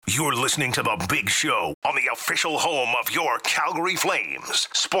You're listening to The Big Show on the official home of your Calgary Flames.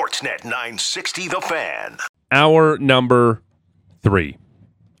 Sportsnet 960 The Fan. Hour number 3.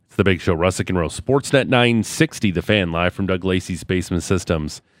 It's The Big Show, Russick and Rose. Sportsnet 960 The Fan, live from Doug Lacey's Basement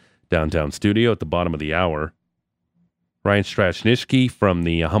Systems downtown studio at the bottom of the hour. Ryan Strachnishki from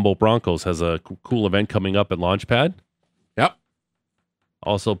the Humboldt Broncos has a cool event coming up at Launchpad. Yep.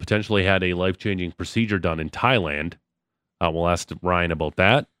 Also potentially had a life-changing procedure done in Thailand. We'll ask Ryan about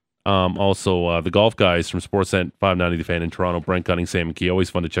that. Also, the golf guys from Sportsnet 590 The Fan in Toronto, Brent Gunning, Sam McKee. Always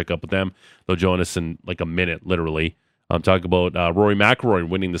fun to check up with them. They'll join us in like a minute, literally. Talk about Rory McIlroy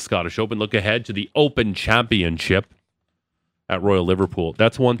winning the Scottish Open. Look ahead to the Open Championship at Royal Liverpool.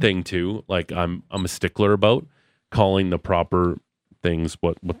 That's one thing, too. Like, I'm a stickler about calling the proper things.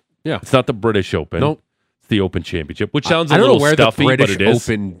 Yeah. It's not the British Open. Nope. The Open Championship, which sounds I a don't little know where stuffy, the British but it is.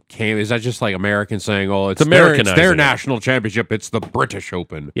 Open came. Is that just like Americans saying, "Oh, it's Americanizing their it. national championship. It's the British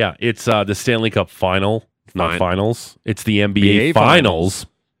Open." Yeah, it's the Stanley Cup final, not Fine. finals. It's the NBA finals.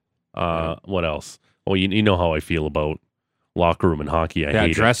 What else? Well, you know how I feel about locker room and hockey. I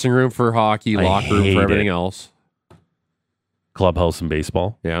hate dressing room for hockey, I locker room hate for everything it. else. Clubhouse and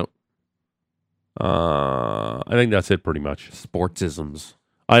baseball. Yeah, I think that's it pretty much. sportsisms.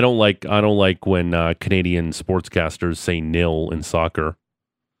 I don't like when Canadian sportscasters say nil in soccer.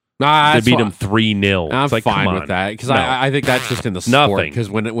 Nah, They that's beat fine. them 3-0. I'm It's like, fine come with on. that because No. I think that's just in the sport. Nothing. Because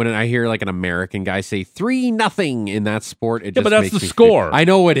when I hear like an American guy say 3-0 in that sport, it just but that's makes the me score. I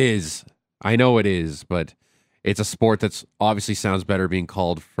know it is, but it's a sport that's obviously sounds better being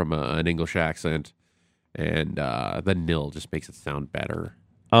called from an English accent, and the nil just makes it sound better.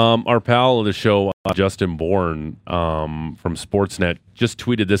 Our pal of the show, Justin Bourne from Sportsnet, just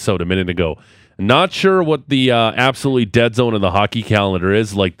tweeted this out a minute ago. Not sure what the absolutely dead zone of the hockey calendar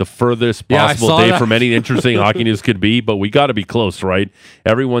is, like the furthest Yeah, I possible saw day that. from any interesting hockey news could be, but we got to be close, right?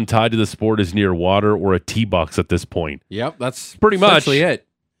 Everyone tied to the sport is near water or a tee box at this point. Yep, that's Pretty much. essentially it.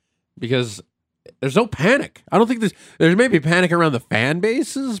 Because there's no panic. I don't think there's maybe panic around the fan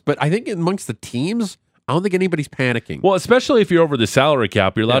bases, but I think amongst the teams, I don't think anybody's panicking. Well, especially if you're over the salary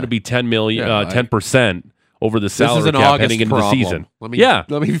cap, you're allowed Yeah. to be 10 million, Yeah, 10% over the this is salary an cap August heading into problem. the season. Let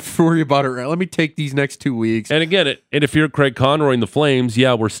me worry about it. Let me take these next 2 weeks. And again, and if you're Craig Conroy and the Flames,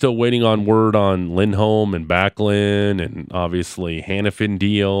 yeah, we're still waiting on word on Lindholm and Backlund and obviously Hanifin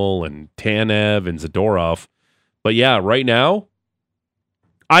deal and Tanev and Zadorov. But yeah, right now,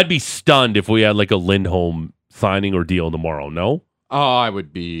 I'd be stunned if we had like a Lindholm signing or deal tomorrow. No? Oh, I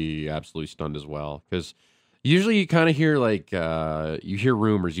would be absolutely stunned as well because usually you kind of hear like you hear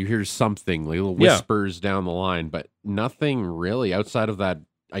rumors, you hear something like little whispers down the line, but nothing really outside of that.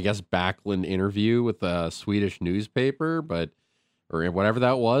 I guess Backlund interview with a Swedish newspaper, or whatever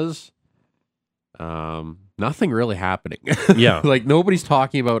that was. Nothing really happening. Yeah. like nobody's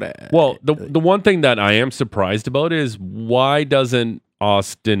talking about it. Well, the one thing that I am surprised about is why doesn't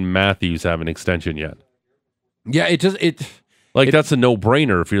Auston Matthews have an extension yet? Yeah, That's a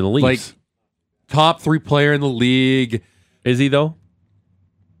no-brainer if you're the Leafs. like top 3 player in the league. Is he, though?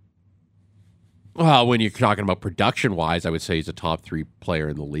 Well, when you're talking about production-wise, I would say he's a top 3 player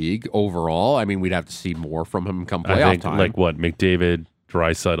in the league overall. I mean, we'd have to see more from him come playoff I think, time. like what, McDavid,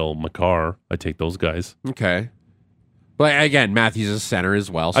 Draisaitl, Makar. I take those guys. Okay. But again, Matthews is center as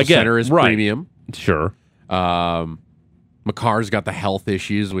well. So Again, center is right. premium. Sure. Makar's got the health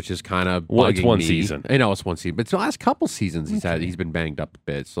issues, which is kind of Well, it's bugging one me. season. I know it's one season, but the last couple seasons he's been banged up a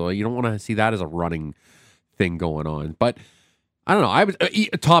bit. So you don't want to see that as a running thing going on. But I don't know. I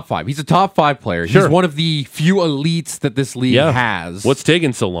would top 5. He's a top 5 player. Sure. He's one of the few elites that this league has. What's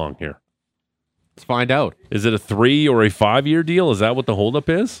taking so long here? Let's find out. Is it a 3 or a 5-year deal? Is that what the holdup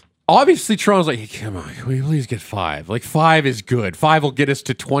is? Obviously, Toronto's like, hey, come on, can we please get 5? Like 5 is good. 5 will get us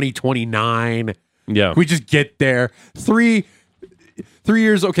to 2029. Yeah. Can we just get there? 3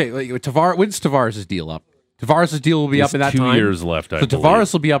 years, okay. Like when's Tavares' deal up? Tavares' deal will be up in that 2 time. years left, I So believe.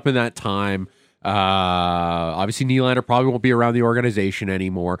 Tavares will be up in that time. Obviously, Nylander probably won't be around the organization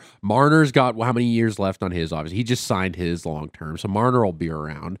anymore. Marner's got how many years left on his? Obviously, he just signed his long term, so Marner will be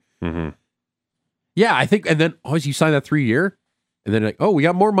around. Mm-hmm. Yeah, I think, and then you sign that 3-year, and then like, oh, we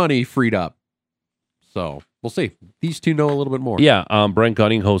got more money freed up. So we'll see. These two know a little bit more. Yeah, Brent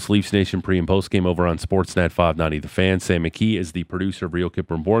Gunning hosts Leafs Nation pre- and post-game over on Sportsnet 590 The Fan. Sam McKee is the producer of Real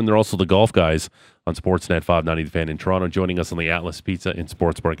Kipper and Born. They're also the golf guys on Sportsnet 590 The Fan in Toronto, joining us on the Atlas Pizza and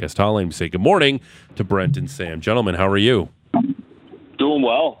Sports Bar Guest Hotline. We say good morning to Brent and Sam. Gentlemen, how are you? Doing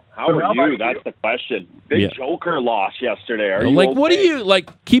well. How are you? That's the question. Big Joker loss yesterday. Are you What do okay? you,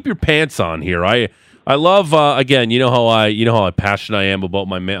 keep your pants on here. I love again. You know how passionate I am about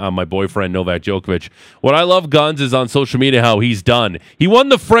my boyfriend Novak Djokovic. What I love, Guns, is on social media how he's done. He won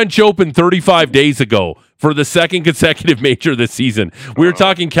the French Open 35 days ago for the second consecutive major this season. We were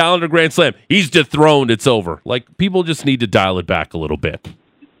talking calendar Grand Slam. He's dethroned. It's over. Like, people just need to dial it back a little bit.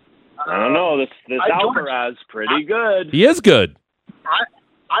 I don't know. This Alcaraz pretty good. He is good.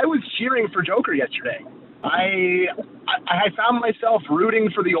 I was cheering for Joker yesterday. I found myself rooting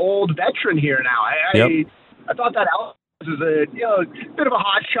for the old veteran here now. I thought that Alcaraz is a bit of a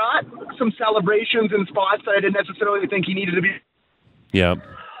hot shot. Some celebrations in spots that I didn't necessarily think he needed to be. Yeah.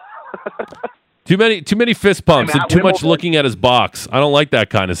 Too many fist pumps and too much looking at his box. I don't like that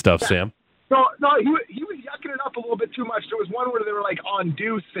kind of stuff, Sam. No, he was yucking it up a little bit too much. There was one where they were like on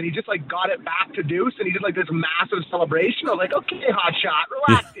deuce, and he just like got it back to deuce, and he did like this massive celebration. I was like, okay, hot shot,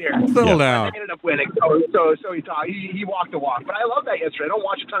 relax here. Settle down. He ended up winning, so he walked the walk. But I love that yesterday. I don't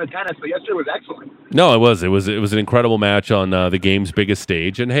watch a ton of tennis, but yesterday was excellent. No, it was an incredible match on the game's biggest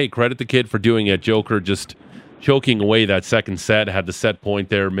stage, and hey, credit the kid for doing it. Joker just choking away that second set, had the set point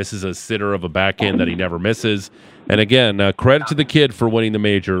there, misses a sitter of a backhand that he never misses. And again, credit to the kid for winning the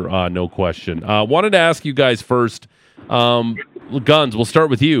major, no question. Wanted to ask you guys first, Guns, we'll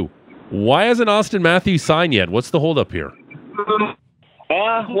start with you. Why hasn't Auston Matthews signed yet? What's the holdup here?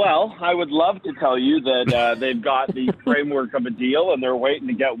 Well, I would love to tell you that they've got the framework of a deal and they're waiting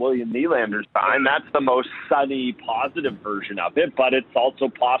to get William Nylander signed. That's the most sunny, positive version of it, but it's also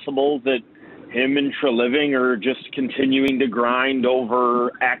possible that him and Treliving are just continuing to grind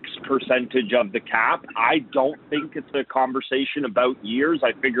over X percentage of the cap. I don't think it's a conversation about years.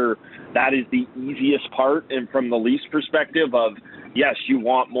 I figure that is the easiest part, and from the Leafs perspective of, yes, you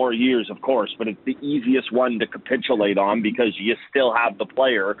want more years, of course, but it's the easiest one to capitulate on because you still have the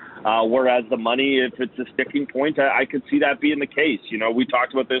player, whereas the money, if it's a sticking point, I could see that being the case. You know, we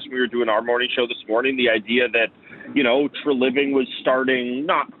talked about this when we were doing our morning show this morning, the idea that, you know, Treliving was starting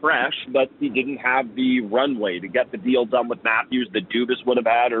not fresh, but he didn't have the runway to get the deal done with Matthews that Dubas would have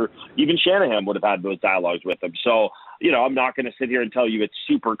had, or even Shanahan would have had those dialogues with him. So, you know, I'm not going to sit here and tell you it's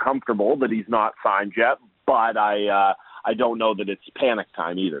super comfortable that he's not signed yet, but I don't know that it's panic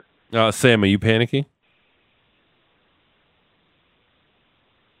time either. Sam, are you panicking?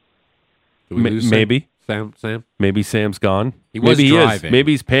 Maybe. Sam? Maybe Sam's gone. Maybe he is.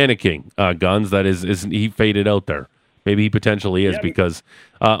 Maybe he's panicking. Guns, that is he faded out there. Maybe he potentially is because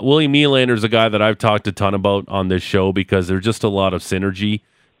William Nylander is a guy that I've talked a ton about on this show because there's just a lot of synergy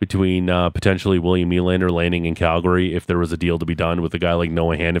between potentially William Nylander landing in Calgary if there was a deal to be done with a guy like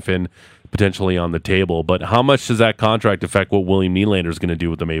Noah Hannafin potentially on the table. But how much does that contract affect what William Nylander is going to do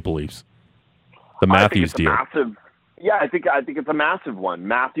with the Maple Leafs? The Matthews deal. Yeah, I think it's a massive one.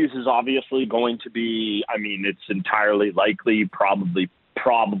 Matthews is obviously going to be, I mean, it's entirely likely, probably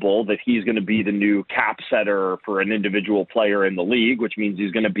probable that he's going to be the new cap setter for an individual player in the league, which means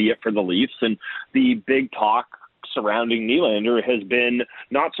he's going to be it for the Leafs. And the big talk surrounding Nylander has been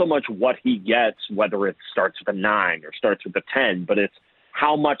not so much what he gets, whether it starts with a 9 or starts with a 10, but it's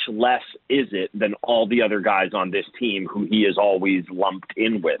how much less is it than all the other guys on this team who he is always lumped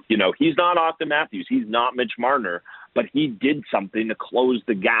in with. You know, he's not Auston Matthews. He's not Mitch Marner, but he did something to close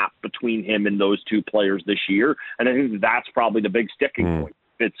the gap between him and those two players this year. And I think that's probably the big sticking point.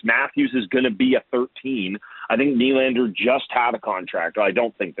 If it's Matthews is going to be a 13, I think Nylander just had a contract. I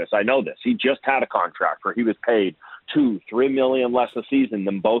don't think this. I know this. He just had a contract where he was paid $2-3 million less a season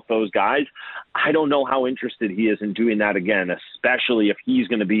than both those guys. I don't know how interested he is in doing that again, especially if he's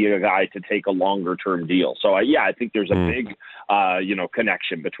going to be a guy to take a longer term deal. So I think there's a big,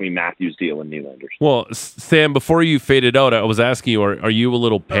 connection between Matthews' deal and Nylander's. Well, Sam, before you faded out, I was asking you, are you a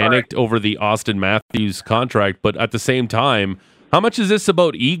little panicked over the Auston Matthews contract? But at the same time, how much is this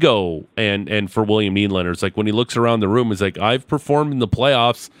about ego and for William Nylander? It's like when he looks around the room, he's like, I've performed in the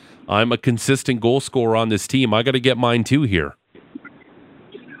playoffs. I'm a consistent goal scorer on this team. I got to get mine too here.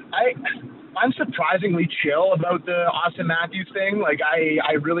 I'm surprisingly chill about the Auston Matthews thing. Like,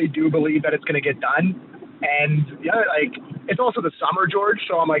 I really do believe that it's going to get done. And yeah, like, it's also the summer, George.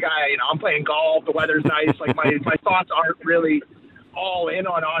 So I'm like, I'm playing golf. The weather's nice. Like, my thoughts aren't really all in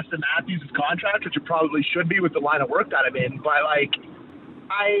on Auston Matthews' contract, which it probably should be with the line of work that I'm in. But like,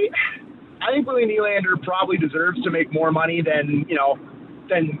 I think William Nylander probably deserves to make more money than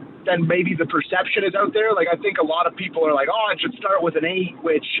maybe the perception is out there. Like, I think a lot of people are like, it should start with an 8,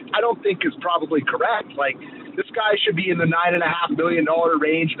 which I don't think is probably correct. Like, this guy should be in the $9.5 million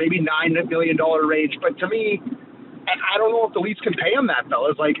range, maybe $9 million range. But to me, I don't know if the Leafs can pay him that,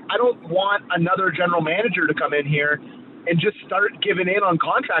 fellas. Like, I don't want another general manager to come in here and just start giving in on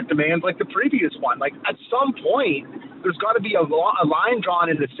contract demands like the previous one. Like, at some point, there's got to be a line drawn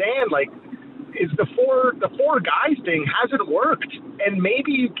in the sand. Like, is the four guys thing hasn't worked. And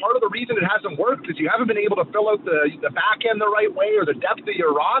maybe part of the reason it hasn't worked is you haven't been able to fill out the back end the right way or the depth of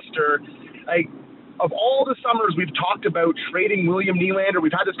your roster. Like, of all the summers we've talked about trading William Nylander,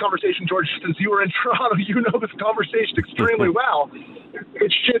 we've had this conversation, George, since you were in Toronto. You know this conversation extremely well.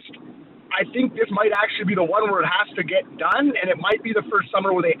 It's just, I think this might actually be the one where it has to get done, and it might be the first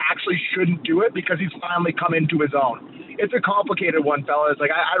summer where they actually shouldn't do it because he's finally come into his own. It's a complicated one, fellas. Like,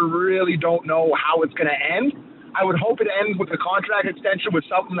 I really don't know how it's going to end. I would hope it ends with a contract extension with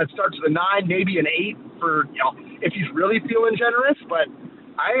something that starts with a 9, maybe an 8 for, if he's really feeling generous, but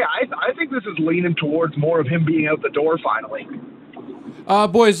I think this is leaning towards more of him being out the door finally.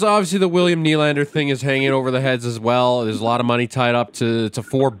 Boys, obviously the William Nylander thing is hanging over the heads as well. There's a lot of money tied up to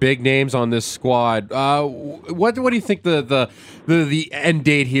 4 big names on this squad. What do you think the end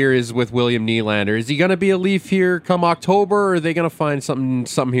date here is with William Nylander? Is he going to be a Leaf here come October, or are they going to find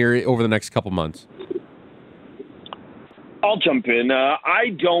something here over the next couple months? I'll jump in. I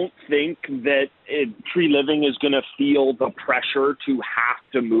don't think that Tree Living is going to feel the pressure to have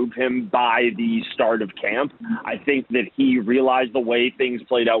to move him by the start of camp. I think that he realized the way things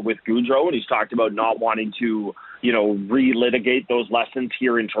played out with Gaudreau, and he's talked about not wanting to, relitigate those lessons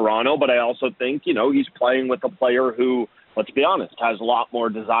here in Toronto. But I also think, he's playing with a player who, let's be honest, has a lot more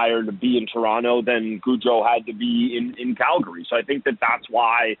desire to be in Toronto than Gaudreau had to be in Calgary. So I think that that's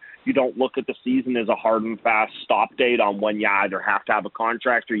why you don't look at the season as a hard and fast stop date on when you either have to have a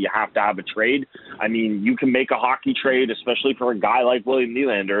contract or you have to have a trade. I mean, you can make a hockey trade, especially for a guy like William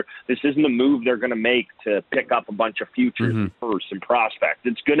Nylander. This isn't a move they're going to make to pick up a bunch of futures and firsts and prospects.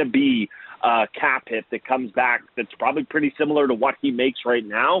 It's going to be a cap hit that comes back that's probably pretty similar to what he makes right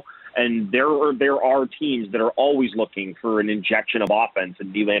now. And there are teams that are always looking for an injection of offense,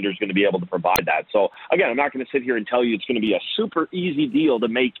 and Nylander's going to be able to provide that. So, again, I'm not going to sit here and tell you it's going to be a super easy deal to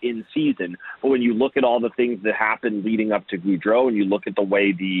make in season. But when you look at all the things that happened leading up to Gaudreau and you look at the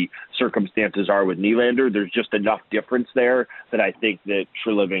way the circumstances are with Nylander, there's just enough difference there that I think that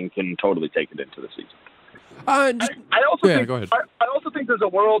True Living can totally take it into the season. I also think there's a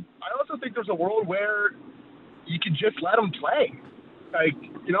world where you can just let him play. Like,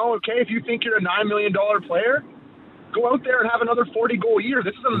 okay, if you think you're a $9 million player, go out there and have another 40-goal year.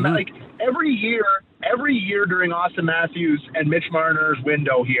 This is like every year during Auston Matthews and Mitch Marner's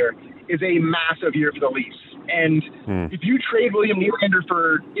window here is a massive year for the Leafs. And if you trade William Nylander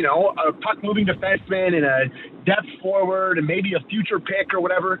for, a puck-moving defenseman and a depth forward and maybe a future pick or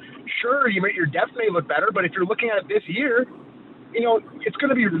whatever, sure, your depth may look better, but if you're looking at this year, it's going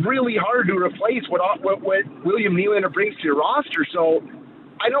to be really hard to replace what William Nylander brings to your roster. So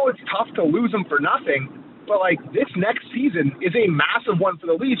I know it's tough to lose him for nothing, but this next season is a massive one for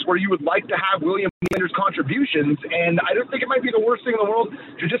the Leafs where you would like to have William Nylander's contributions. And I don't think it might be the worst thing in the world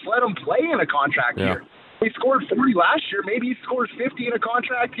to just let him play in a contract year. He scored 40 last year. Maybe he scores 50 in a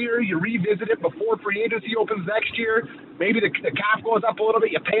contract here. You revisit it before free agency opens next year. Maybe the cap goes up a little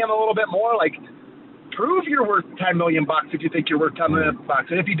bit. You pay him a little bit more. Prove you're worth $10 million if you think you're worth $10 million.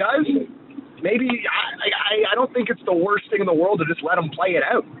 And if he does, maybe I don't think it's the worst thing in the world to just let him play it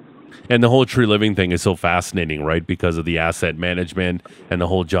out. And the whole Tree Living thing is so fascinating, right? Because of the asset management and the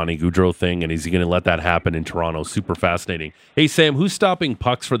whole Johnny Gaudreau thing. And is he going to let that happen in Toronto? Super fascinating. Hey, Sam, who's stopping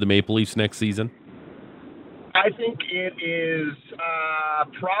pucks for the Maple Leafs next season? I think it is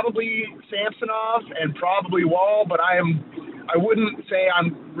probably Samsonov and probably Wall, but I wouldn't say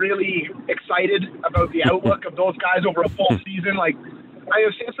I'm really excited about the outlook of those guys over a full season. I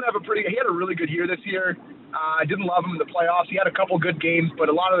have Samsonov he had a really good year this year. I didn't love him in the playoffs. He had a couple good games, but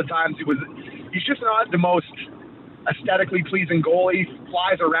a lot of the times he's just not the most aesthetically pleasing goalie.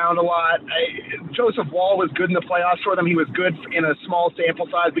 Flies around a lot. Joseph Wall was good in the playoffs for them. He was good in a small sample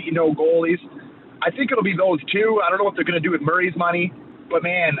size, but goalies. I think it'll be those two. I don't know what they're going to do with Murray's money, but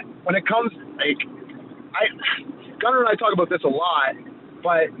man, when it comes, Gunnar and I talk about this a lot,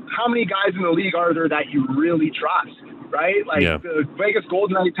 but how many guys in the league are there that you really trust, right? The Vegas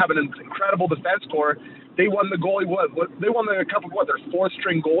Golden Knights have an incredible defense corps. They won the goalie, they won the cup of their fourth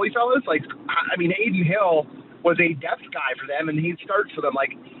string goalie fellas? Aiden Hill was a depth guy for them, and he starts for them.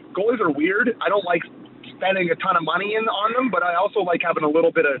 Goalies are weird. I don't like spending a ton of money on them, but I also like having a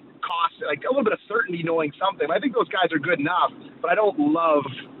little bit of cost, a little bit of certainty knowing something. I think those guys are good enough, but I don't love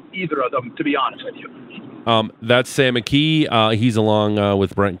either of them, to be honest with you. That's Sam McKee. He's along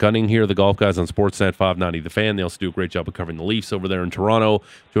with Brent Gunning here, the golf guys on Sportsnet 590 The Fan. They also do a great job of covering the Leafs over there in Toronto.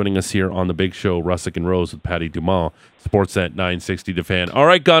 Joining us here on the big show, Russick and Rose with Patty Dumont, Sportsnet 960 The Fan. All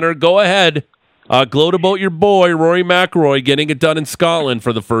right, Gunner, go ahead. Gloat about your boy, Rory McIlroy, getting it done in Scotland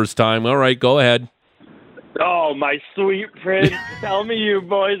for the first time. All right, go ahead. Oh, my sweet prince. Tell me you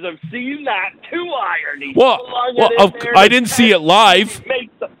boys have seen that 2-iron. He Well, slung it in there I to didn't see it live.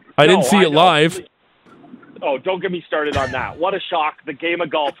 I didn't see it live. Oh, don't get me started on that. What a shock. The game of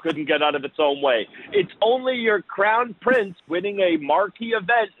golf couldn't get out of its own way. It's only your crown prince winning a marquee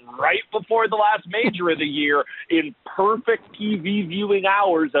event right before the last major of the year in perfect TV viewing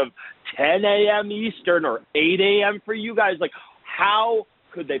hours of 10 a.m. Eastern or 8 a.m. for you guys. Like, how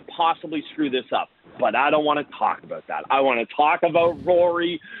could they possibly screw this up? But I don't want to talk about that. I want to talk about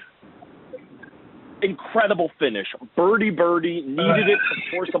Rory. Incredible finish. Birdie, needed it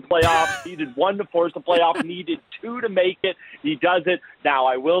to force a playoff, needed one to force a playoff, needed two to make it. He does it. Now,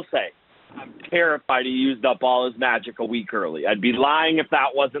 I will say, I'm terrified he used up all his magic a week early. I'd be lying if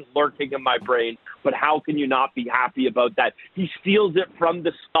that wasn't lurking in my brain, but how can you not be happy about that? He steals it from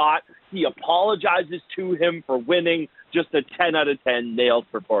the Scot. He apologizes to him for winning. Just a 10 out of 10 nails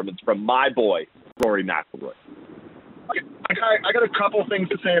performance from my boy, Rory McIlroy. I got a couple things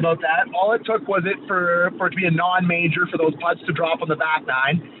to say about that. All it took was for it to be a non-major for those putts to drop on the back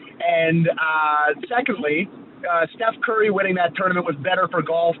nine. And secondly, Steph Curry winning that tournament was better for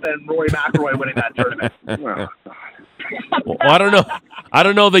golf than Rory McIlroy winning that tournament. Well, I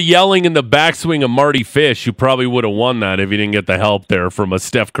don't know the yelling in the backswing of Marty Fish, who probably would have won that if he didn't get the help there from a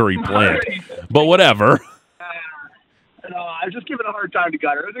Steph Curry plant. But whatever. No, I was just giving a hard time to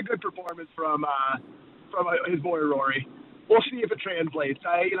Gunnar. It was a good performance from his boy Rory. We'll see if it translates.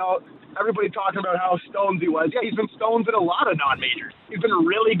 Everybody talking about how stones he was. Yeah, he's been stones in a lot of non-majors. He's been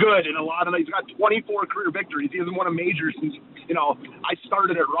really good in a lot of. He's got 24 career victories. He hasn't won a major since I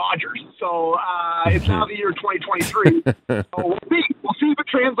started at Rogers. So it's now the year 2023. So we'll see. We'll see if it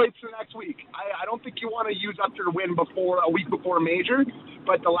translates to next week. I don't think you want to use up your win a week before a major.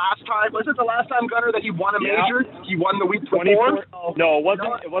 But the last time, Gunnar, that he won a major? He won the week before. No, it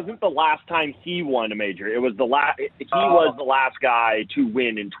wasn't. It wasn't the last time he won a major. It was the last. He was the last guy to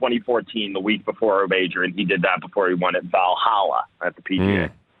win in 2014, the week before a major, and he did that before he won at Valhalla at the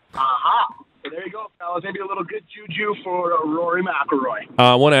PGA. Aha. So there you go, fellas. Maybe a little good juju for Rory McIlroy.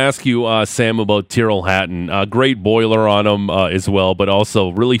 I want to ask you, Sam, about Tyrrell Hatton. Great boiler on him as well, but also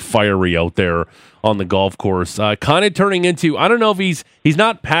really fiery out there on the golf course. Kind of turning into, I don't know if he's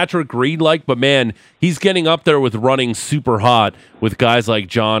not Patrick Reed-like, but man, he's getting up there with running super hot with guys like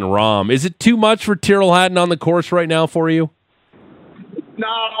John Rahm. Is it too much for Tyrrell Hatton on the course right now for you? No,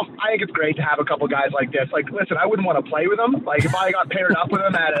 I think it's great to have a couple guys like this. Like, listen, I wouldn't want to play with him. Like, if I got paired up with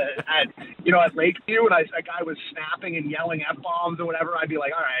him at Lakeview and a guy was snapping and yelling F-bombs or whatever, I'd be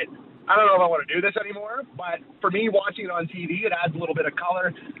like, all right, I don't know if I want to do this anymore. But for me, watching it on TV, it adds a little bit of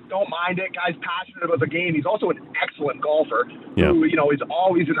color. Don't mind it. Guy's passionate about the game. He's also an excellent golfer who, is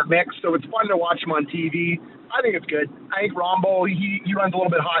always in the mix. So it's fun to watch him on TV. I think it's good. I think Rombo, he runs a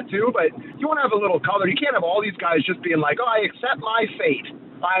little bit hot too, but you want to have a little color. You can't have all these guys just being like, oh, I accept my fate.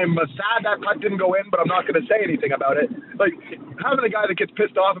 I'm sad that putt didn't go in, but I'm not going to say anything about it. Like, having a guy that gets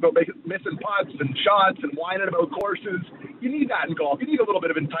pissed off about missing putts and shots and whining about courses, you need that in golf. You need a little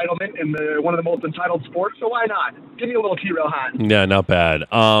bit of entitlement in one of the most entitled sports, so why not? Give me a little Tyrrell Hatton. Yeah, not bad.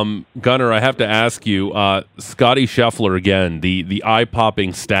 Gunnar, I have to ask you, Scotty Scheffler again, the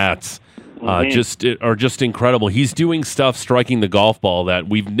eye-popping stats. Just incredible. He's doing stuff striking the golf ball that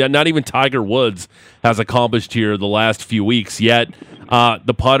not even Tiger Woods has accomplished here the last few weeks. Yet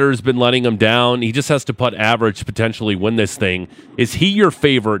the putter's been letting him down. He just has to putt average to potentially win this thing. Is he your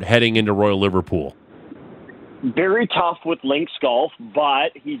favorite heading into Royal Liverpool? Very tough with links golf,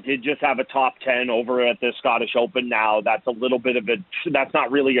 but he did just have a top 10 over at the Scottish Open. Now that's that's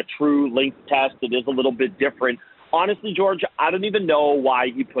not really a true link test. It is a little bit different. Honestly, George, I don't even know why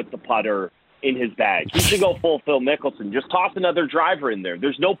he put the putter in his bag. He should go full Phil Mickelson. Just toss another driver in there.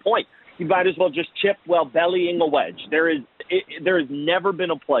 There's no point. You might as well just chip while bellying a wedge. There has never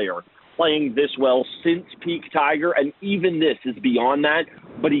been a player playing this well since peak Tiger, and even this is beyond that,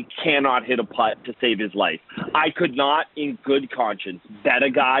 but he cannot hit a putt to save his life. I could not, in good conscience, bet a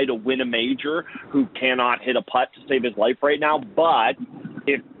guy to win a major who cannot hit a putt to save his life right now, but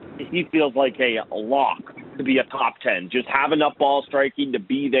if he feels like a lock to be a top 10. Just have enough ball striking to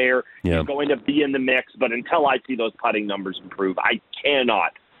be there. Yeah. He's going to be in the mix, but until I see those putting numbers improve, I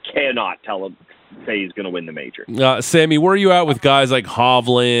cannot say he's going to win the major. Sammy, where are you at with guys like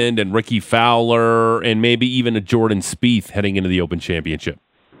Hovland and Ricky Fowler and maybe even a Jordan Spieth heading into the Open Championship?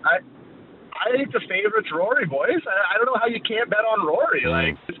 I think the favorite's Rory, boys. I don't know how you can't bet on Rory.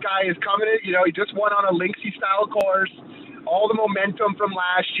 Like, this guy is coming in, he just won on a Linksy-style course. All the momentum from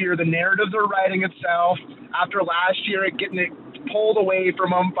last year, the narratives are writing itself. After last year, getting it pulled away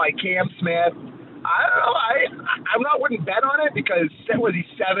from him by Cam Smith. I don't know. I wouldn't bet on it because, what was he,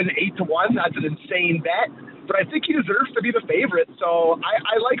 7-8 to 1? That's an insane bet. but I think he deserves to be the favorite. So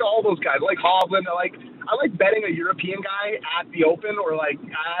I like all those guys. I like Hovland. I like betting a European guy at the Open, or like,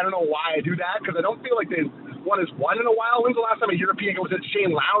 I don't know why I do that, because I don't feel like one has won in a while. When's the last time a European, was it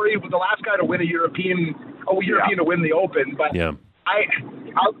Shane Lowry was the last guy to win a European to win the Open? But yeah. I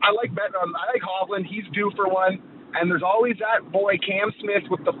like betting on. I like Hovland. He's due for one. And there's always that boy Cam Smith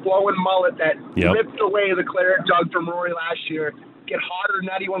with the flowing mullet that ripped away the claret jug from Rory last year. Get hotter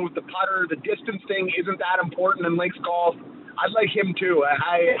than anyone with the putter. The distance thing isn't that important in links golf. I'd like him too.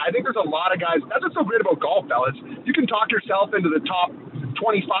 I think there's a lot of guys. That's what's so great about golf, fellas. You can talk yourself into the top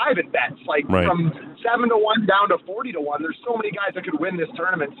 25 at bets, like from 7-1 down to 40-1. There's so many guys that could win this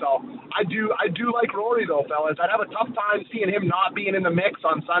tournament. So I do like Rory though, fellas. I'd have a tough time seeing him not being in the mix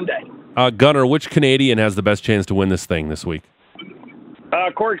on Sunday. Gunnar, which Canadian has the best chance to win this thing this week?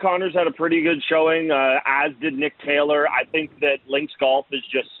 Corey Connors had a pretty good showing, as did Nick Taylor. I think that links golf is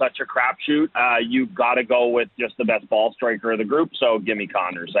just such a crapshoot. You've got to go with just the best ball striker of the group, so give me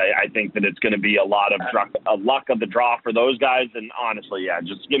Connors. I think that it's going to be a lot of luck of the draw for those guys, and honestly,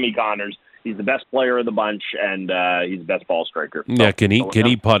 just give me Connors. He's the best player of the bunch, and he's the best ball striker. Yeah, can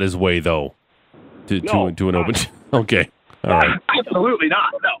he putt his way, though, to an Open? Okay. All right. Absolutely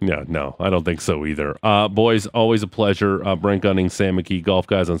not. No. Yeah, no, I don't think so either. Boys, always a pleasure. Brent Gunning, Sam McKee, Golf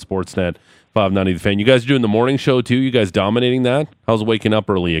Guys on Sportsnet 590 The Fan. You guys are doing the morning show too? You guys dominating that? How's waking up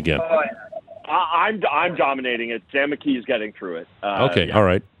early again? I'm dominating it. Sam McKee's getting through it. Okay, all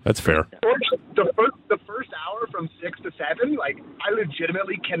right. That's fair. The first hour from 6 to 7, like, I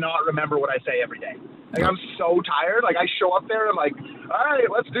legitimately cannot remember what I say every day. Like, I'm so tired. Like, I show up there and I'm like, all right,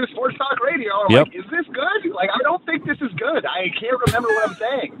 let's do sports talk radio. I'm like, is this good? Like, I don't think this is good. I can't remember what I'm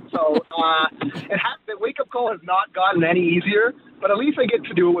saying. So the wake-up call has not gotten any easier, but at least I get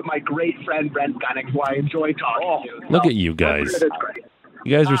to do it with my great friend Brent Gunning, who I enjoy talking to. Look at you guys.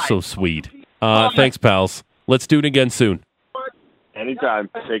 You guys are so sweet. Thanks, pals. Let's do it again soon. Anytime.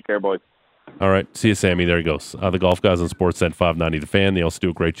 Take care, boys. All right. See you, Sammy. There he goes. The Golf Guys on Sportsnet 590 The Fan. They also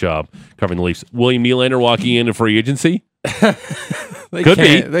do a great job covering the Leafs. William Nylander walking into free agency? Could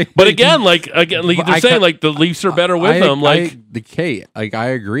be. But again, they're saying like the Leafs are better with him. I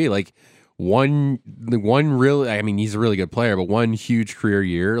agree. Like, one really, I mean, he's a really good player, but one huge career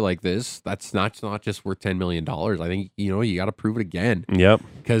year like this, that's not just worth $10 million. I think, you got to prove it again. Yep.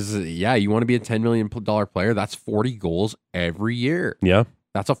 Because, you want to be a $10 million player, that's 40 goals every year. Yeah.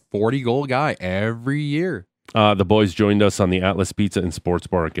 That's a 40-goal guy every year. The boys joined us on the Atlas Pizza and Sports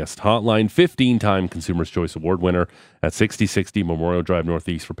Bar guest hotline, 15-time Consumer's Choice Award winner at 6060 Memorial Drive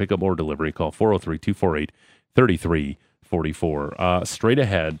Northeast. For pickup or delivery, call 403-248-3344. Straight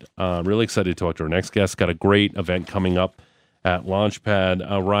ahead, really excited to talk to our next guest. Got a great event coming up at Launchpad.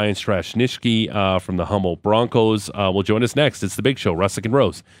 Ryan Strashnitzky from the Humboldt Broncos will join us next. It's The Big Show, Russick and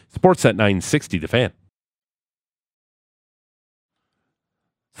Rose. Sportsnet 960, The Fan.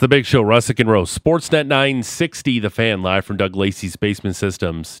 It's The Big Show, Russick and Rose. Sportsnet 960, The Fan, live from Doug Lacey's Basement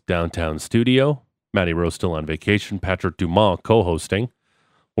Systems downtown studio. Matty Rose still on vacation. Patrick Dumont co-hosting.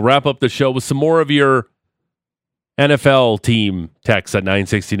 We'll wrap up the show with some more of your NFL team text at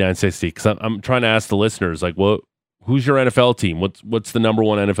 960, because I'm trying to ask the listeners, like, who's your NFL team? What's the number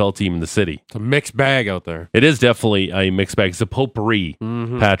one NFL team in the city? It's a mixed bag out there. It is definitely a mixed bag. It's a potpourri,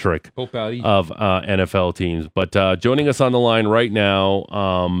 Patrick, of NFL teams. But joining us on the line right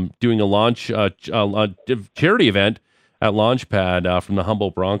now, doing a launch charity event at Launchpad from the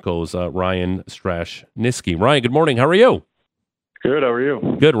Humboldt Broncos, Ryan Strashnitzky. Ryan, good morning. How are you? Good. How are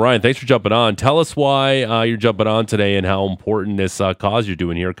you? Good, Ryan. Thanks for jumping on. Tell us why you're jumping on today and how important this cause you're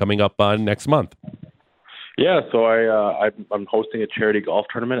doing here coming up next month. Yeah, so I'm hosting a charity golf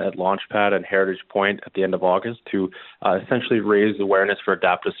tournament at Launchpad and Heritage Point at the end of August to essentially raise awareness for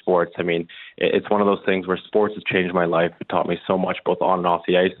adaptive sports. I mean, it's one of those things where sports has changed my life. It taught me so much both on and off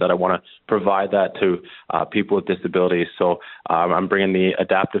the ice that I want to provide that to people with disabilities. So I'm bringing the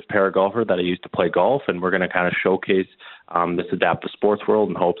adaptive paragolfer that I used to play golf, and we're going to kind of showcase this adaptive sports world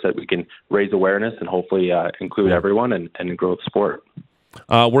in hopes that we can raise awareness and hopefully include everyone and grow the sport.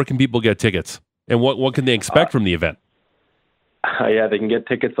 Where can people get tickets? And what can they expect from the event? Yeah, they can get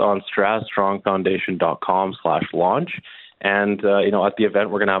tickets on strasstrongfoundation.com/launch. And, at the event,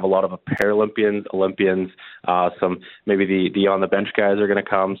 we're going to have a lot of Paralympians, Olympians, some maybe the on-the-bench guys are going to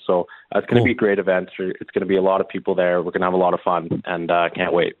come. So it's going to be a great event. It's going to be a lot of people there. We're going to have a lot of fun, and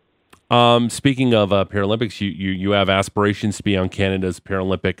can't wait. Speaking of Paralympics, you have aspirations to be on Canada's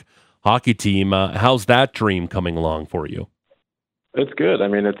Paralympic hockey team. How's that dream coming along for you? It's good. I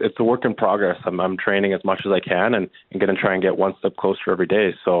mean, it's a work in progress. I'm training as much as I can and going to try and get one step closer every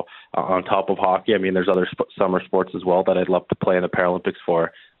day. So on top of hockey. I mean, there's other summer sports as well that I'd love to play in the Paralympics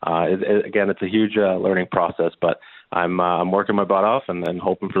for. Again, it's a huge learning process, but I'm working my butt off and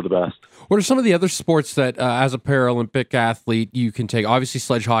hoping for the best. What are some of the other sports that, as a Paralympic athlete, you can take? Obviously,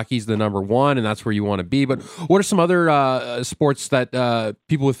 sledge hockey is the number one, and that's where you want to be. But what are some other sports that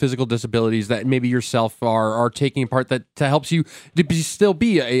people with physical disabilities that maybe yourself are taking part that helps you to still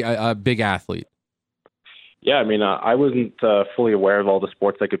be a big athlete? Yeah, I mean, I wasn't fully aware of all the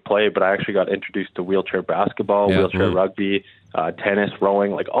sports I could play, but I actually got introduced to wheelchair basketball, wheelchair rugby, tennis,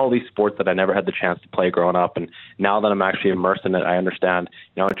 rowing, like all these sports that I never had the chance to play growing up. And now that I'm actually immersed in it, I understand,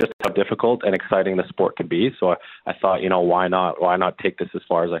 just how difficult and exciting the sport can be. So I thought, why not take this as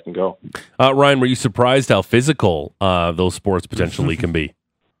far as I can go? Ryan, were you surprised how physical those sports potentially can be?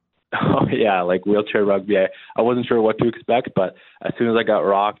 Oh, yeah, like wheelchair rugby. I wasn't sure what to expect, but as soon as I got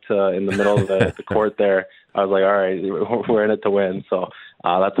rocked in the middle of the court there, I was like, all right, we're in it to win. So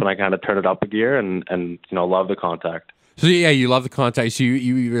that's when I kind of turned it up a gear and love the contact. So, yeah, you love the contact. So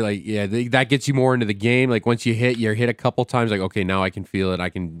you're like, that gets you more into the game. Like once you're hit a couple times, like, okay, now I can feel it.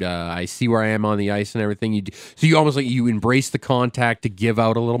 I see where I am on the ice and everything. So you almost like you embrace the contact to give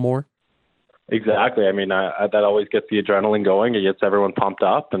out a little more? Exactly. I mean, that always gets the adrenaline going. It gets everyone pumped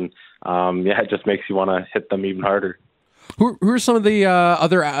up, and it just makes you want to hit them even harder. Who are some of the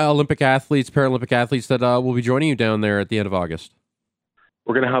other Olympic athletes, Paralympic athletes that will be joining you down there at the end of August?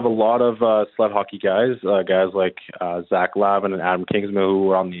 We're going to have a lot of sled hockey guys like Zach Lavin and Adam Kingsman, who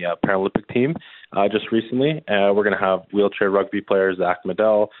were on the Paralympic team just recently. We're going to have wheelchair rugby player Zach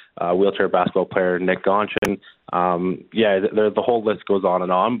Medell, wheelchair basketball player Nick Gonchin. The whole list goes on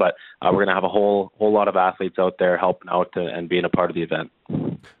and on, but we're going to have a whole lot of athletes out there helping out and being a part of the event.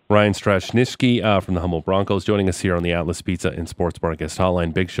 Ryan Strashniski from the Humboldt Broncos joining us here on the Atlas Pizza and Sports Bar Guest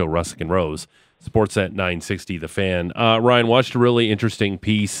Hotline. Big Show, Russick and Rose. Sportsnet 960, The Fan. Ryan, watched a really interesting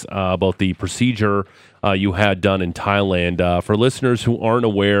piece about the procedure you had done in Thailand. For listeners who aren't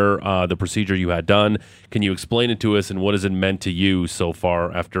aware the procedure you had done, can you explain it to us and what has it meant to you so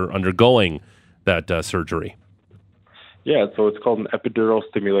far after undergoing that surgery? Yeah, so it's called an epidural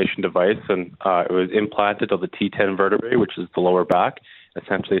stimulation device, and it was implanted on the T10 vertebrae, which is the lower back.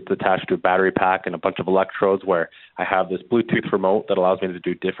 Essentially, it's attached to a battery pack and a bunch of electrodes where I have this Bluetooth remote that allows me to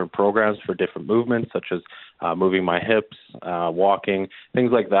do different programs for different movements, such as moving my hips, walking,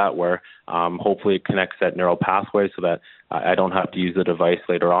 things like that, where hopefully it connects that neural pathway so that I don't have to use the device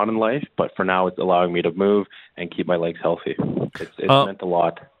later on in life. But for now, it's allowing me to move and keep my legs healthy. It's meant a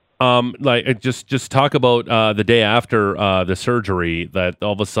lot. Just talk about the day after the surgery that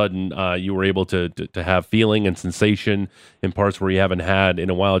all of a sudden you were able to have feeling and sensation in parts where you haven't had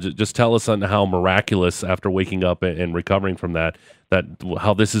in a while. Just tell us on how miraculous after waking up and recovering from that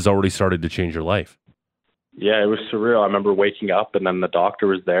how this has already started to change your life. Yeah, it was surreal. I remember waking up and then the doctor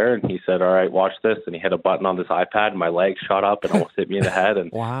was there and he said, all right, watch this. And he hit a button on this iPad and my leg shot up and almost hit me in the head.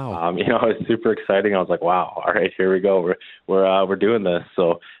 And, wow. It was super exciting. I was like, wow, all right, here we go. We're doing this.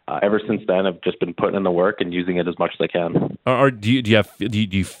 So ever since then, I've just been putting in the work and using it as much as I can. Do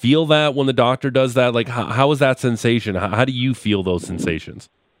you feel that when the doctor does that? Like, how is that sensation? How do you feel those sensations?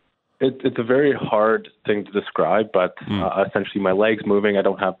 It's a very hard thing to describe, but essentially my leg's moving. I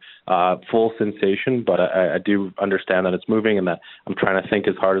don't have full sensation, but I do understand that it's moving and that I'm trying to think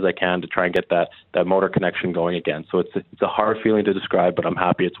as hard as I can to try and get that motor connection going again. So it's a hard feeling to describe, but I'm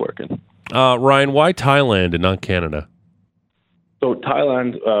happy it's working. Ryan, why Thailand and not Canada? So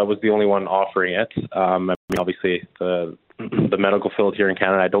Thailand was the only one offering it. Obviously, the medical field here in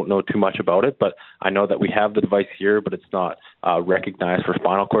Canada, I don't know too much about it, but I know that we have the device here, but it's not recognized for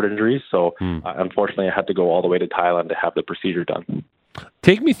spinal cord injuries. So unfortunately, I had to go all the way to Thailand to have the procedure done.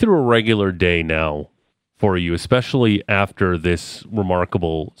 Take me through a regular day now for you, especially after this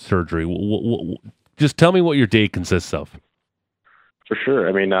remarkable surgery. Just tell me what your day consists of. For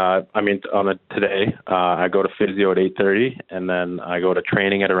sure. Today I go to physio at 8:30, and then I go to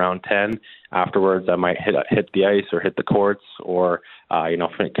training at around 10. Afterwards, I might hit the ice or hit the courts, or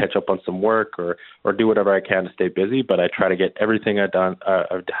catch up on some work, or do whatever I can to stay busy. But I try to get everything I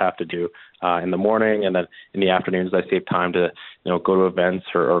have to do in the morning, and then in the afternoons I save time to go to events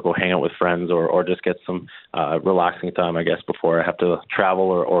or go hang out with friends, or just get some relaxing time, I guess, before I have to travel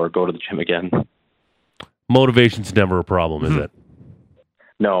or go to the gym again. Motivation's never a problem, is it?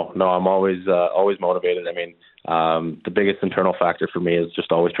 No, I'm always motivated. I mean, the biggest internal factor for me is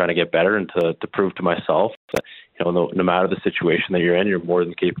just always trying to get better and to prove to myself that, no matter the situation that you're in, you're more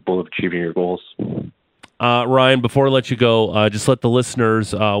than capable of achieving your goals. Ryan, before I let you go, just let the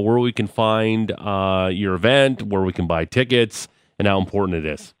listeners where we can find your event, where we can buy tickets, and how important it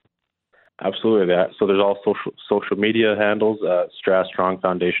is. Absolutely. So there's all social media handles,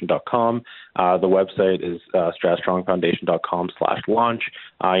 StrathStrongFoundation.com. The website is StrathStrongFoundation.com/launch.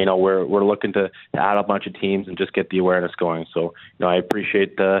 We're looking to add a bunch of teams and just get the awareness going. So, I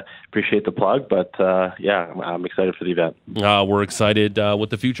appreciate the plug, but I'm excited for the event. We're excited what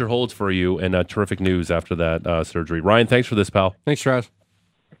the future holds for you, and terrific news after that surgery. Ryan, thanks for this, pal. Thanks, Travis.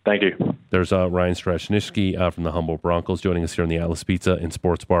 Thank you. There's Ryan Strashniski from the Humboldt Broncos joining us here on the Atlas Pizza and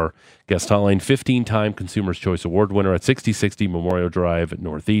Sports Bar guest hotline. 15-time Consumer's Choice Award winner at 6060 Memorial Drive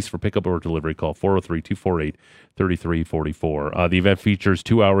Northeast. For pickup or delivery, call 403-248-3344. The event features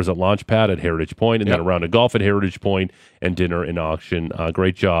 2 hours at Launchpad at Heritage Point, and then a round of golf at Heritage Point and dinner and auction.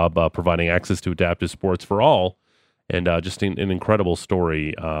 Great job providing access to adaptive sports for all. And just an incredible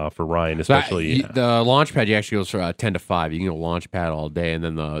story for Ryan, especially. The launch pad, you actually goes from 10 to 5. You can go launch pad all day, and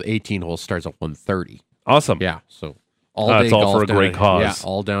then the 18 hole starts at 1:30. Awesome. Yeah, so all day it's all for a great cause. Yeah,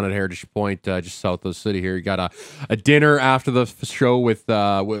 all down at Heritage Point, just south of the city here. You got a dinner after the show with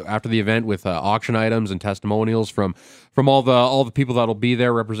after the event with auction items and testimonials from all the people that'll be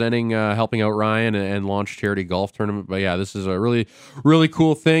there representing, helping out Ryan and launch charity golf tournament. But yeah, this is a really, really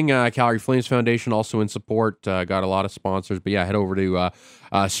cool thing. Calgary Flames Foundation also in support. Got a lot of sponsors. But yeah, head over to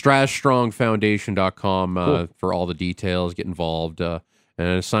StrathStrongFoundation.com cool. for all the details. Get involved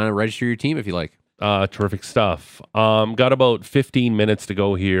and sign up, register your team if you like. Terrific stuff. Got about 15 minutes to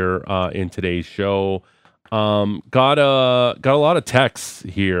go here in today's show. Got a lot of texts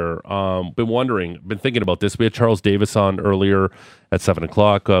here. Been thinking about this. We had Charles Davis on earlier at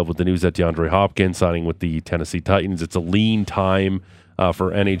 7:00 with the news that DeAndre Hopkins signing with the Tennessee Titans. It's a lean time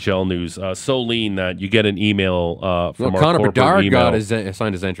for NHL news. So lean that you get an email from our Connor corporate Bedard email.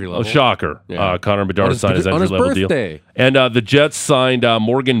 signed his entry level. Oh, shocker. Yeah. Connor Bedard signed his entry level deal. And the Jets signed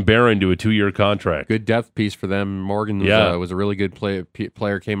Morgan Barron to a 2-year contract. Good depth piece for them. Morgan was a really good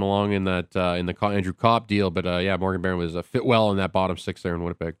player, came along in that in the Andrew Kopp deal, but Morgan Barron was fit well in that bottom six there in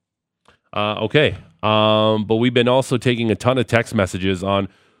Winnipeg. Okay. But we've been also taking a ton of text messages on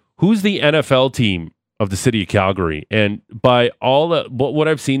who's the NFL team of the city of Calgary. And by all what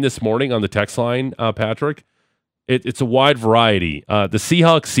I've seen this morning on the text line, Patrick, it's a wide variety. The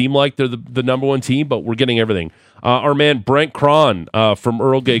Seahawks seem like they're the number one team, but we're getting everything. Our man Brent Cron from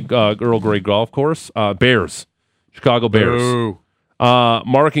Earl Grey Golf Course, Bears, Chicago Bears. Ooh.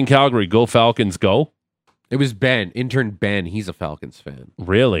 Mark in Calgary, go Falcons, go. It was intern Ben. He's a Falcons fan.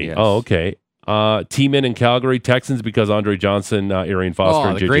 Really? Yes. Oh, okay. Team in Calgary, Texans because Andre Johnson, Arian Foster,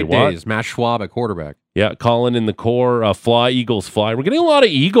 and the JJ great Watt. days. Matt Schwab at quarterback. Yeah, Colin in the core. Fly, Eagles, fly. We're getting a lot of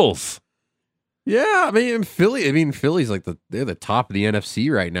Eagles. Yeah, Philly's like they're the top of the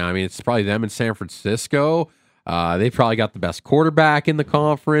NFC right now. I mean, it's probably them in San Francisco. They probably got the best quarterback in the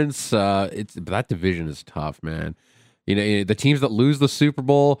conference. But that division is tough, man. You know, the teams that lose the Super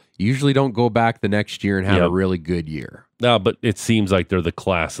Bowl usually don't go back the next year and have a really good year. No, but it seems like they're the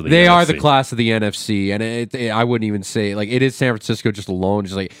class of the NFC. They are the class of the NFC, and I wouldn't even say, like, it is San Francisco just alone.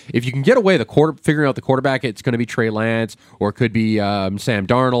 Just like, if you can get away figuring out the quarterback, it's going to be Trey Lance, or it could be Sam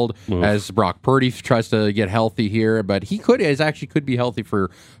Darnold, as Brock Purdy tries to get healthy here, but he could be healthy for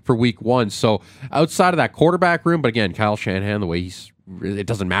week one. So outside of that quarterback room, but again, Kyle Shanahan, the way it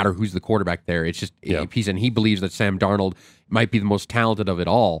doesn't matter who's the quarterback there. It's just a piece, and he believes that Sam Darnold might be the most talented of it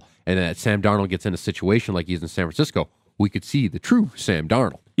all, and that Sam Darnold gets in a situation like he's in San Francisco, we could see the true Sam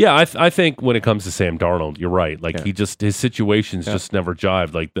Darnold. Yeah, I think when it comes to Sam Darnold, you're right. Like his situations just never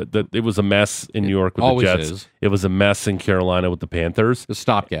jived. Like it was a mess in New York with the Jets. It was a mess in Carolina with the Panthers. The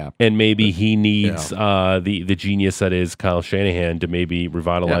stopgap. And maybe he needs the genius that is Kyle Shanahan to maybe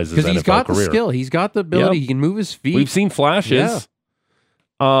revitalize his NFL career. Because he's got the skill. He's got the ability. He can move his feet. We've seen flashes.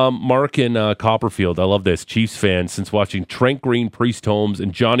 Yeah. Mark in Copperfield. I love this. Chiefs fan since watching Trent Green, Priest Holmes,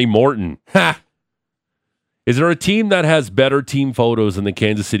 and Johnny Morton. Ha! Is there a team that has better team photos than the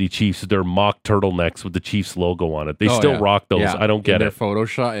Kansas City Chiefs with their mock turtlenecks with the Chiefs logo on it? They still rock those. Yeah. I don't get their it.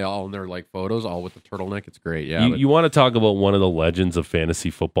 Photoshop, all in their photos, all with the turtleneck. It's great. Yeah. You want to talk about one of the legends of fantasy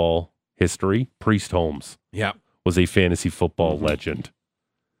football history? Priest Holmes. Yeah. Was a fantasy football legend.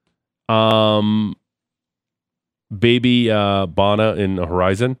 Baby Bana in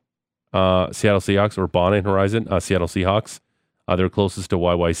Horizon, Seattle Seahawks, or Bana in Horizon, Seattle Seahawks. They're closest to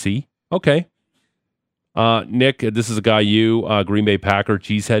YYC. Okay. Nick, this is a guy Green Bay Packer,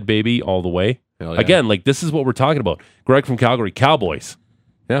 Cheesehead baby, all the way. Yeah. Again, like this is what we're talking about. Greg from Calgary, Cowboys.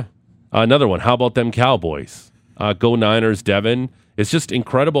 Yeah. Another one. How about them Cowboys? Go Niners, Devin. It's just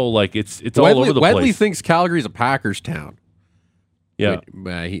incredible. Like it's all over the place. Wedley thinks Calgary's a Packers town.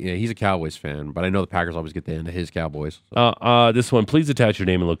 Yeah. He's a Cowboys fan, but I know the Packers always get the end of his Cowboys. So. This one, please attach your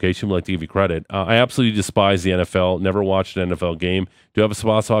name and location. We'd like to give you credit. I absolutely despise the NFL. Never watched an NFL game. Do have a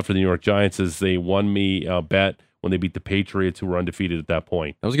soft spot for the New York Giants as they won me a bet when they beat the Patriots, who were undefeated at that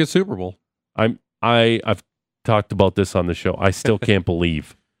point. That was a good Super Bowl. I've talked about this on the show. I still can't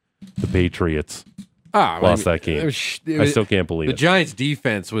believe the Patriots lost that game. I still can't believe it. The Giants'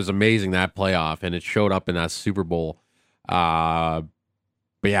 defense was amazing that playoff, and it showed up in that Super Bowl. But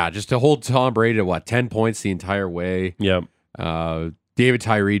yeah, just to hold Tom Brady to 10 points the entire way. Yep. David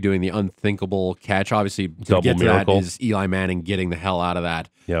Tyree doing the unthinkable catch. Obviously, to Double get to miracle. that is Eli Manning getting the hell out of that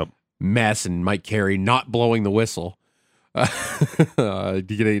Yep. mess, and Mike Carey not blowing the whistle. To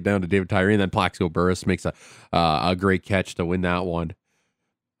get it down to David Tyree, and then Plaxico Burress makes a great catch to win that one.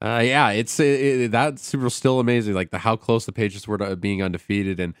 That Super Bowl still amazing. Like how close the Patriots were to being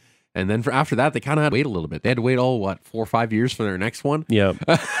undefeated, and then after that they kind of had to wait a little bit. They had to wait 4 or 5 years for their next one. Yeah.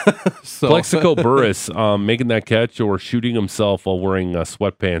 So Plexico Burress making that catch or shooting himself while wearing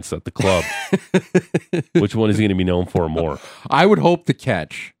sweatpants at the club. Which one is he going to be known for more? I would hope the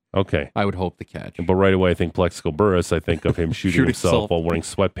catch. Okay. I would hope the catch. But right away, I think Plexico Burress. I think of him shooting himself while wearing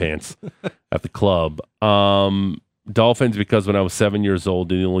sweatpants at the club. Dolphins, because when I was 7 years old,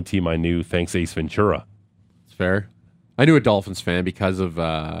 the only team I knew, thanks Ace Ventura. It's fair. I knew a Dolphins fan because of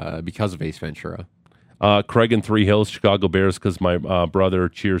Ace Ventura. Craig in Three Hills, Chicago Bears, because my brother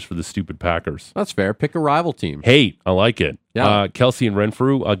cheers for the stupid Packers. That's fair. Pick a rival team. Hey, I like it. Yeah. Kelsey and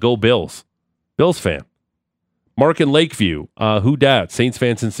Renfrew, go Bills. Bills fan. Mark in Lakeview, who dat? Saints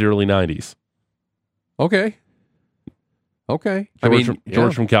fan since the early 90s. Okay.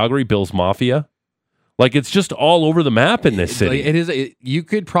 George from Calgary, Bills Mafia. Like, it's just all over the map in this city. It is. You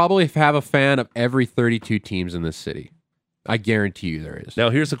could probably have a fan of every 32 teams in this city. I guarantee you there is.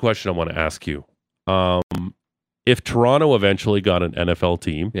 Now, here's a question I want to ask you. If Toronto eventually got an NFL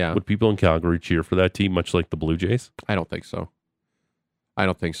team, would people in Calgary cheer for that team, much like the Blue Jays? I don't think so.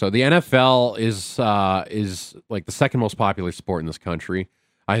 The NFL is like the second most popular sport in this country.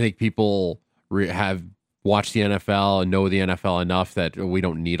 I think people have watched the NFL and know the NFL enough that we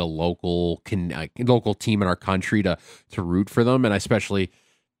don't need a local team in our country to root for them. And especially,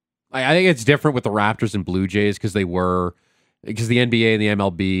 I think it's different with the Raptors and Blue Jays because the NBA and the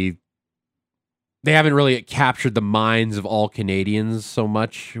MLB, they haven't really captured the minds of all Canadians so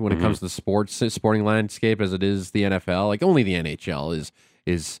much when it comes to the sporting landscape as it is the NFL. Like only the NHL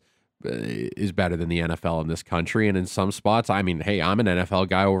is better than the NFL in this country. And in some spots, I mean, hey, I'm an NFL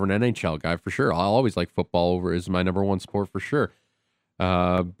guy over an NHL guy for sure. I'll always like football over as my number one sport for sure.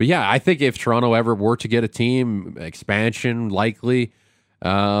 But yeah, I think if Toronto ever were to get a team, expansion likely.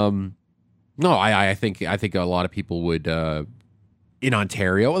 I think a lot of people would in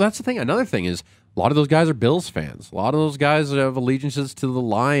Ontario. Well, that's the thing. Another thing is a lot of those guys are Bills fans. A lot of those guys have allegiances to the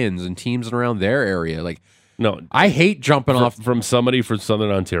Lions and teams around their area. Like, no, I hate jumping off from somebody from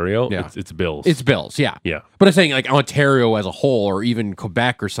Southern Ontario. Yeah. It's Bills. It's Bills, yeah. But I'm saying like Ontario as a whole, or even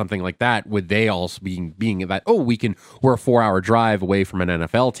Quebec or something like that. Would they also being that? Oh, we're a 4-hour drive away from an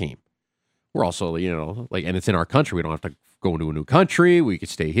NFL team. We're also and it's in our country. We don't have to go into a new country. We could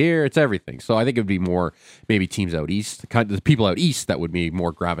stay here. It's everything. So I think it would be more maybe teams out east, the people out east that would be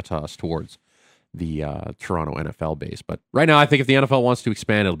more gravitas towards the Toronto NFL base. But right now, I think if the NFL wants to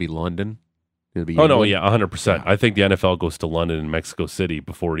expand, it'll be London. It'll be England. 100%. Yeah. I think the NFL goes to London and Mexico City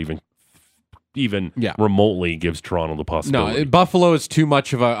before it even remotely gives Toronto the possibility. No, Buffalo is too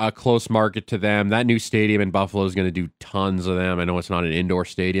much of a close market to them. That new stadium in Buffalo is going to do tons of them. I know it's not an indoor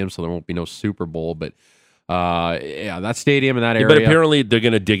stadium, so there won't be no Super Bowl, but that stadium in that area. But apparently they're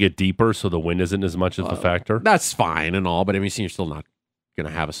going to dig it deeper, so the wind isn't as much of a factor. That's fine and all, but I mean, you're still not going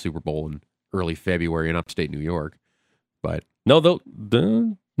to have a Super Bowl in early February in upstate New York. But that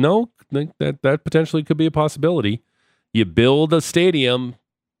potentially could be a possibility. You build a stadium,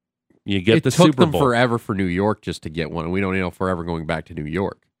 you get the Super Bowl. It took them forever for New York just to get one. We don't forever going back to New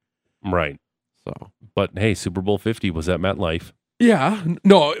York. Right. So, but hey, Super Bowl 50 was at MetLife. Yeah.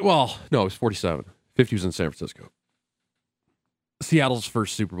 No, it was 47. 50 was in San Francisco. Seattle's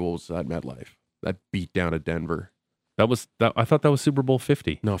first Super Bowl was at MetLife. That beat down at Denver. I thought that was Super Bowl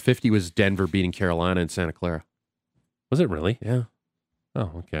 50. No, 50 was Denver beating Carolina and Santa Clara. Was it really? Yeah.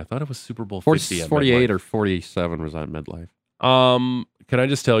 Oh, okay. I thought it was Super Bowl 50. 48 or 47 was at MetLife. Can I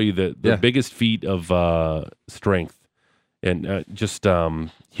just tell you that the biggest feat of strength and just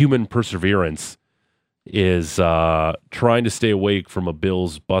human perseverance is trying to stay awake from a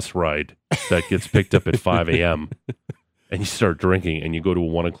Bills bus ride that gets picked up at 5 a.m. and you start drinking and you go to a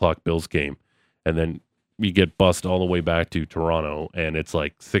 1 o'clock Bills game and then you get bussed all the way back to Toronto, and it's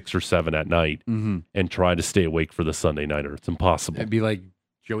like 6 or 7 at night, and try to stay awake for the Sunday nighter. It's impossible. It'd be like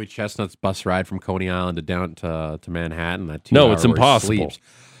Joey Chestnut's bus ride from Coney Island to down to Manhattan. That 2 No, hour it's where he impossible. sleeps.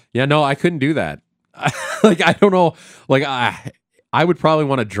 Yeah, no, I couldn't do that. Like, I don't know. Like, I would probably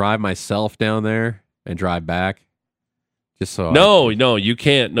want to drive myself down there and drive back. Just so. No, you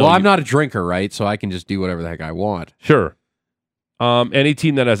can't. No, well, I'm not a drinker, right? So I can just do whatever the heck I want. Sure. Any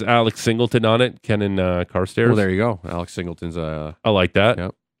team that has Alex Singleton on it, Kenan Carstairs. Well, there you go. Alex Singleton's I like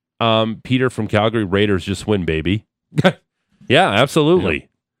that. Yep. Peter from Calgary, Raiders just win, baby. Yeah, absolutely.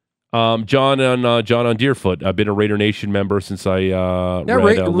 John on Deerfoot. I've been a Raider Nation member since I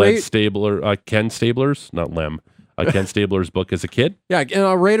read Ken Stabler's, not Lem, Ken Stabler's book as a kid.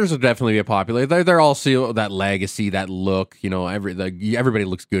 Yeah, Raiders will definitely be popular. They're also that legacy, that look. Everybody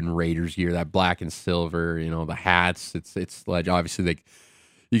looks good in Raiders gear. That black and silver. The hats. It's like obviously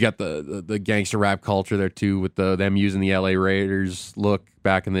you got the gangster rap culture there too, with them using the LA Raiders look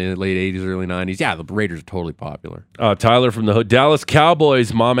back in the late 80s, early 90s. Yeah, the Raiders are totally popular. Tyler from the hood. Dallas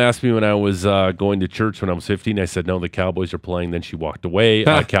Cowboys. Mom asked me when I was going to church when I was 15. I said, no, the Cowboys are playing. Then she walked away.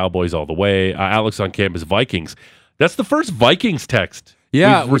 Cowboys all the way. Alex on campus, Vikings. That's the first Vikings text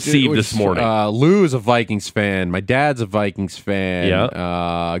we've received this morning. Lou is a Vikings fan. My dad's a Vikings fan.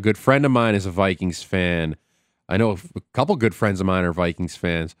 Yeah. A good friend of mine is a Vikings fan. I know a couple good friends of mine are Vikings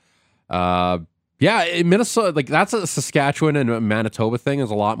fans. In Minnesota, like that's a Saskatchewan and a Manitoba thing. There's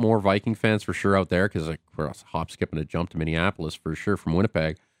a lot more Viking fans for sure out there because we're a hop, skip, and a jump to Minneapolis for sure from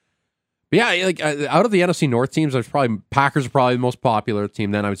Winnipeg. But yeah, like out of the NFC North teams, Packers are probably the most popular team.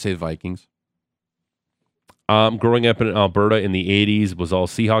 Then I would say the Vikings. Growing up in Alberta in the 80s was all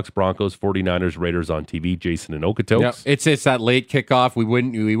Seahawks, Broncos, 49ers, Raiders on TV, Jason and Okotoks. Yeah, it's that late kickoff. We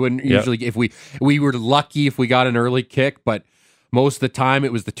wouldn't usually, if we were lucky if we got an early kick, but most of the time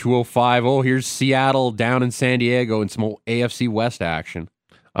it was the 2:05. Oh, here's Seattle down in San Diego and some old AFC West action.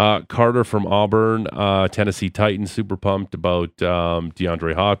 Carter from Auburn, Tennessee Titans, super pumped about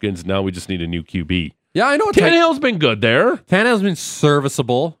DeAndre Hopkins. Now we just need a new QB. Yeah, I know. Tannehill's been good there. Tannehill's been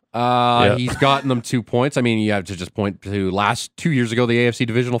serviceable. He's gotten them 2 points. I mean, you have to just point to last 2 years ago, the AFC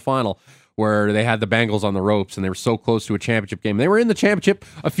divisional final, where they had the Bengals on the ropes and they were so close to a championship game. They were in the championship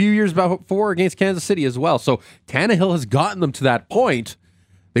a few years before against Kansas City as well. So Tannehill has gotten them to that point.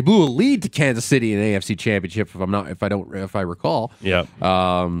 They blew a lead to Kansas City in an AFC championship, if I recall. Yeah.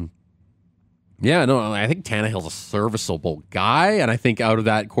 I think Tannehill's a serviceable guy, and I think out of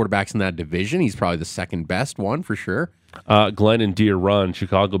that quarterbacks in that division, he's probably the second best one for sure. Glenn and Deer Run,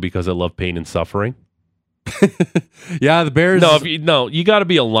 Chicago, because I love pain and suffering. Yeah, the Bears. You got to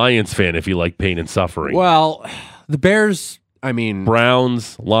be a Lions fan if you like pain and suffering. Well, the Bears. I mean,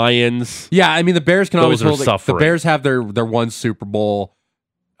 Browns, Lions. Yeah, I mean the Bears can always hold. Suffering. The Bears have their one Super Bowl.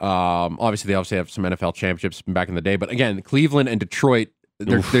 Obviously, they have some NFL championships back in the day, but again, Cleveland and Detroit.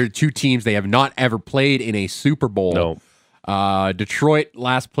 They're two teams they have not ever played in a Super Bowl. No. Detroit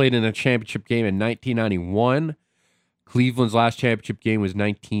last played in a championship game in 1991. Cleveland's last championship game was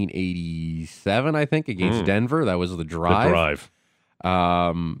 1987, I think, against Denver. That was the drive.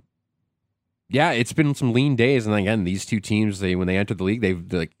 It's been some lean days, and again, these two teams, when they entered the league,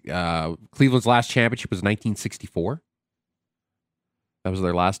 Cleveland's last championship was 1964. That was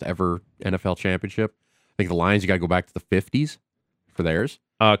their last ever NFL championship. I think the Lions, you got to go back to the 50s. For theirs.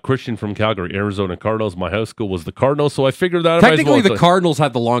 Christian from Calgary, Arizona Cardinals. My high school was the Cardinals, so I figured that technically the Cardinals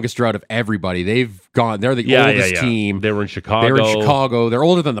had the longest drought of everybody. They're the oldest team. They were in Chicago. They're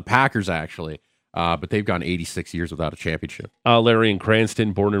older than the Packers, actually. But they've gone 86 years without a championship. Larry in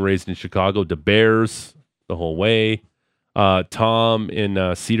Cranston, born and raised in Chicago. The Bears the whole way. Tom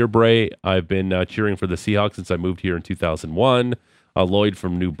in Cedar Brae. I've been cheering for the Seahawks since I moved here in 2001. Lloyd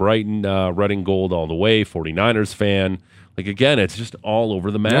from New Brighton, red and gold all the way. 49ers fan. Like, again, it's just all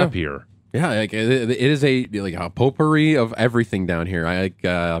over the map here. Yeah, like it is a potpourri of everything down here. I like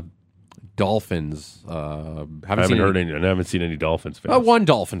Dolphins. I haven't seen any Dolphins fans. One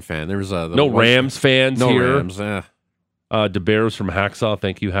Dolphin fan. There was no Rams fans no here. Rams. DeBears from Hacksaw.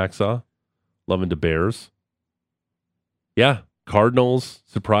 Thank you, Hacksaw. Loving DeBears. Yeah, Cardinals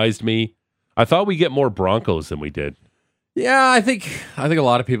surprised me. I thought we'd get more Broncos than we did. Yeah, I think a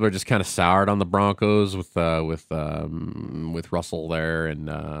lot of people are just kind of soured on the Broncos with Russell there and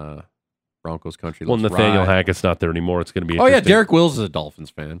Broncos country. Well, Nathaniel Hackett's not there anymore. It's going to be interesting. Oh yeah, Derek Wills is a Dolphins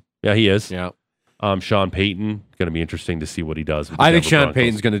fan. Yeah, he is. Yeah. Sean Payton, going to be interesting to see what he does. I think Sean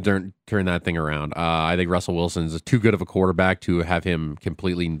Payton's going to turn that thing around. I think Russell Wilson's too good of a quarterback to have him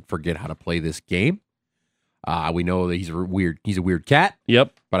completely forget how to play this game. We know that he's a weird cat.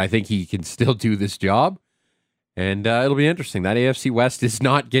 Yep. But I think he can still do this job. And it'll be interesting. That AFC West is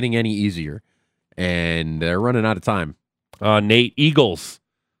not getting any easier. and they're running out of time. Nate, Eagles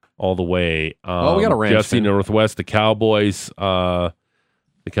all the way. We got a Rams Jesse, fan. Northwest, the Cowboys.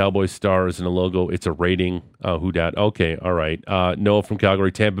 The Cowboys stars in a logo. It's a rating. Who dat? Okay, all right. Noah from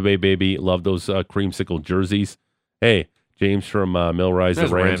Calgary, Tampa Bay, baby. Love those creamsicle jerseys. Hey, James from Millrise,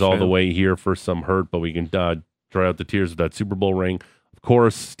 There's the a Rams Rams all fan. the way here for some hurt, but we can dry out the tears with that Super Bowl ring. Of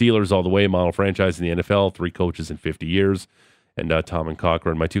course, Steelers all the way, model franchise in the NFL, 3 coaches in 50 years. And Tom and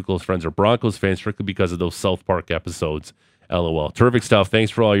Cochran. My 2 close friends are Broncos fans strictly because of those South Park episodes. LOL. Terrific stuff.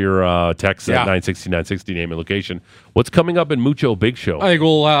 Thanks for all your texts at 960 name and location. What's coming up in Mucho Big Show? I think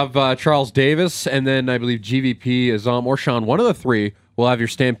we'll have Charles Davis, and then I believe GVP, Azam, or Sean, one of the 3, will have your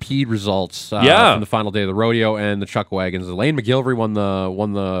Stampede results from the final day of the rodeo and the Chuck Wagons. Elaine McGilvery won the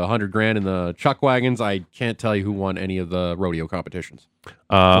 $100,000 in the Chuck Wagons. I can't tell you who won any of the rodeo competitions.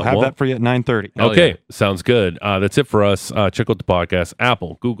 We'll have that for you at 9:30. Okay, sounds good. That's it for us. Check out the podcast,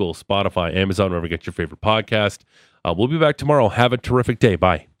 Apple, Google, Spotify, Amazon, wherever you get your favorite podcast. We'll be back tomorrow. Have a terrific day.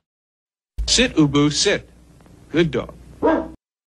 Bye. Sit, Ubu, sit. Good dog.